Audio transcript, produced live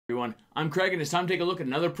Everyone, I'm Craig and it's time to take a look at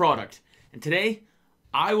another product. And today,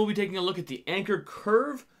 I will be taking a look at the Anker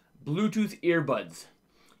Curve Bluetooth earbuds.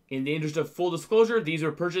 In the interest of full disclosure, these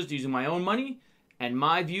were purchased using my own money, and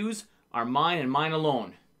my views are mine and mine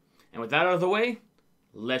alone. And with that out of the way,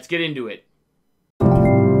 let's get into it.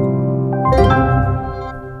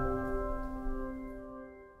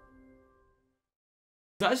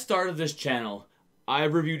 Since I started this channel,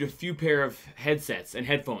 I've reviewed a few pair of headsets and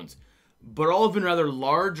headphones, but all have been rather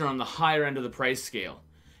large or on the higher end of the price scale.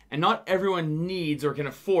 And not everyone needs or can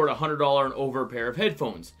afford a $100 and over pair of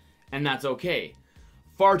headphones, and that's okay.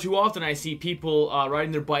 Far too often I see people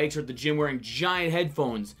riding their bikes or at the gym wearing giant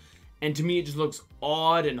headphones, and to me it just looks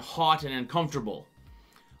odd and hot and uncomfortable.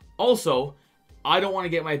 Also, I don't want to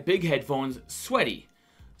get my big headphones sweaty,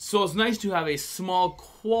 so it's nice to have a small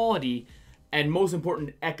quality and most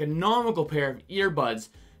important economical pair of earbuds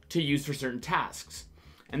to use for certain tasks.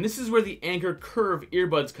 And this is where the Anker Curve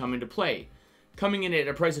earbuds come into play, coming in at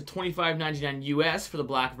a price of $25.99 US for the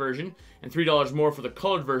black version and $3 more for the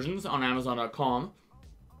colored versions on Amazon.com,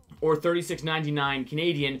 or $36.99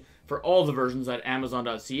 Canadian for all the versions at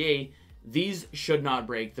Amazon.ca. These should not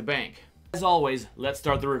break the bank. As always, let's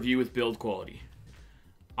start the review with build quality.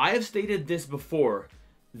 I have stated this before,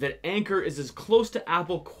 that Anker is as close to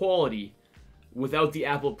Apple quality without the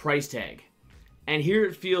Apple price tag. And here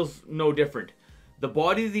it feels no different. The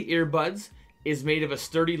body of the earbuds is made of a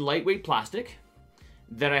sturdy, lightweight plastic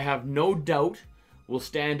that I have no doubt will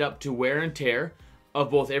stand up to wear and tear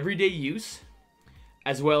of both everyday use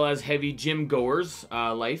as well as heavy gym goers'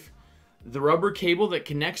 life. The rubber cable that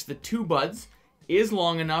connects the two buds is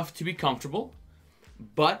long enough to be comfortable,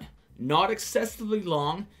 but not excessively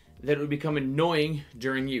long that it would become annoying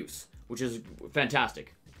during use, which is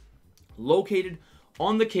fantastic. Located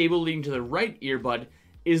on the cable leading to the right earbud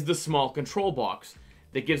is the small control box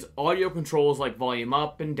that gives audio controls like volume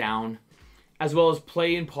up and down, as well as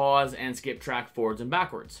play and pause and skip track forwards and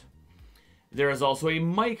backwards. There is also a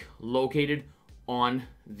mic located on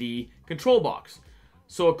the control box,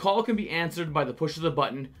 so a call can be answered by the push of the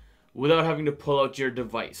button without having to pull out your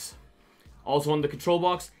device. Also on the control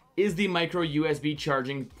box is the micro USB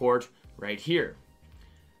charging port right here.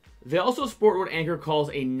 They also sport what Anker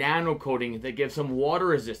calls a nano coating that gives some water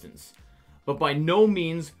resistance, but by no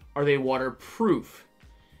means are they waterproof.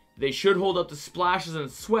 They should hold up to splashes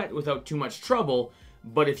and sweat without too much trouble,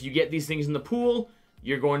 but if you get these things in the pool,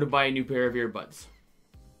 you're going to buy a new pair of earbuds.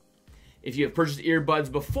 If you have purchased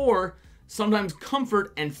earbuds before, sometimes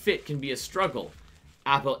comfort and fit can be a struggle.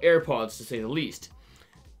 Apple AirPods to say the least,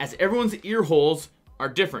 as everyone's ear holes are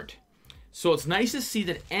different. So it's nice to see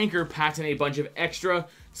that Anker packs in a bunch of extra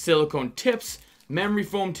silicone tips, memory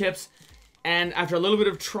foam tips, and after a little bit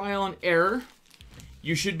of trial and error,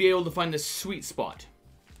 you should be able to find the sweet spot.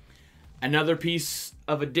 Another piece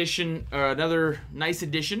of addition, or another nice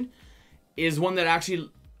addition, is one that actually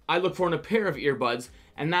I look for in a pair of earbuds,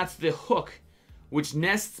 and that's the hook, which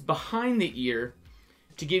nests behind the ear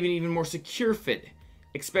to give an even more secure fit,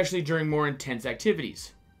 especially during more intense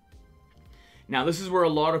activities. Now this is where a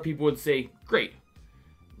lot of people would say, great,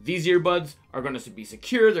 these earbuds are going to be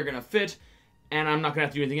secure, they're going to fit, and I'm not going to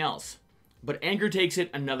have to do anything else. But Anker takes it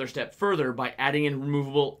another step further by adding in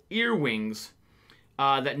removable ear wings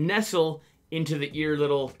that nestle into the ear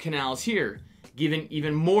little canals here, giving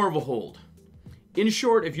even more of a hold. In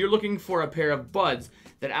short, if you're looking for a pair of buds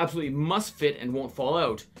that absolutely must fit and won't fall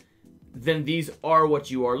out, then these are what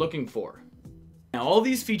you are looking for. Now all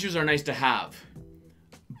these features are nice to have,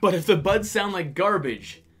 but if the buds sound like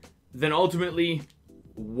garbage, then ultimately,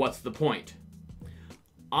 what's the point?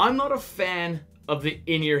 I'm not a fan of the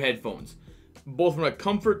in-ear headphones, both from a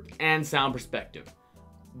comfort and sound perspective,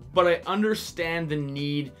 but I understand the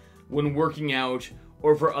need when working out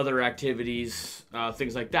or for other activities,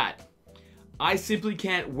 things like that. I simply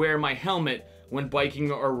can't wear my helmet when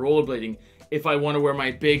biking or rollerblading if I want to wear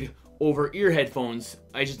my big over-ear headphones.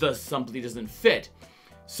 It just simply doesn't fit.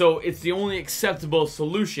 So it's the only acceptable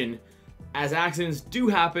solution, as accidents do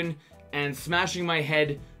happen and smashing my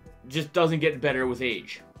head just doesn't get better with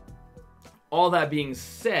age. All that being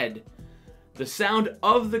said, the sound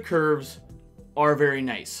of the curves are very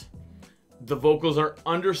nice. The vocals are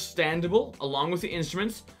understandable along with the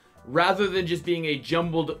instruments, rather than just being a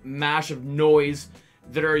jumbled mash of noise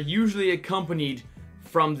that are usually accompanied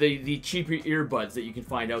from the cheaper earbuds that you can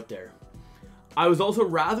find out there. I was also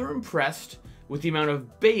rather impressed with the amount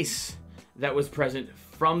of bass that was present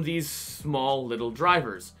from these small little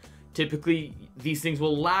drivers. Typically, these things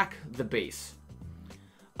will lack the bass.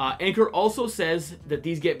 Anker also says that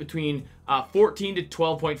these get between 14 to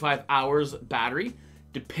 12.5 hours battery,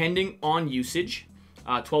 depending on usage.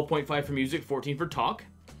 12.5 for music, 14 for talk.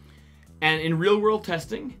 And in real world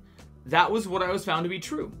testing, that was what I was found to be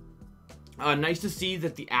true. Nice to see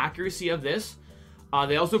that the accuracy of this.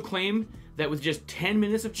 They also claim that with just 10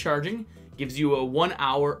 minutes of charging, gives you a 1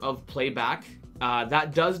 hour of playback.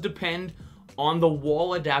 That does depend on the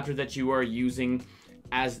wall adapter that you are using,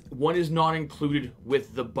 as one is not included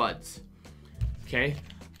with the buds. Okay,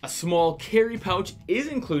 a small carry pouch is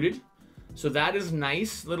included, so that is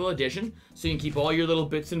nice little addition. So you can keep all your little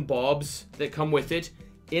bits and bobs that come with it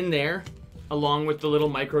in there, along with the little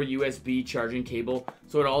micro USB charging cable,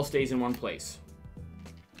 so it all stays in one place.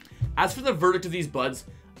 As for the verdict of these buds,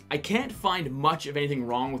 I can't find much of anything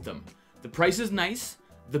wrong with them. The price is nice,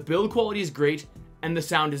 the build quality is great, and the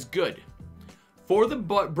sound is good. For the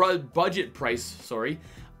budget price,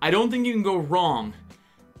 I don't think you can go wrong.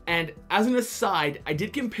 And as an aside, I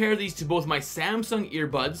did compare these to both my Samsung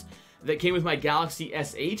earbuds that came with my Galaxy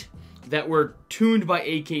S8 that were tuned by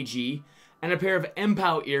AKG, and a pair of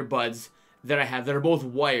MPOW earbuds that I have that are both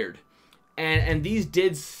wired. And these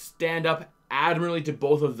did stand up admirably to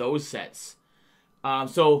both of those sets.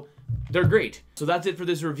 So they're great. So that's it for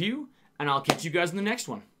this review, and I'll catch you guys in the next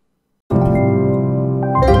one.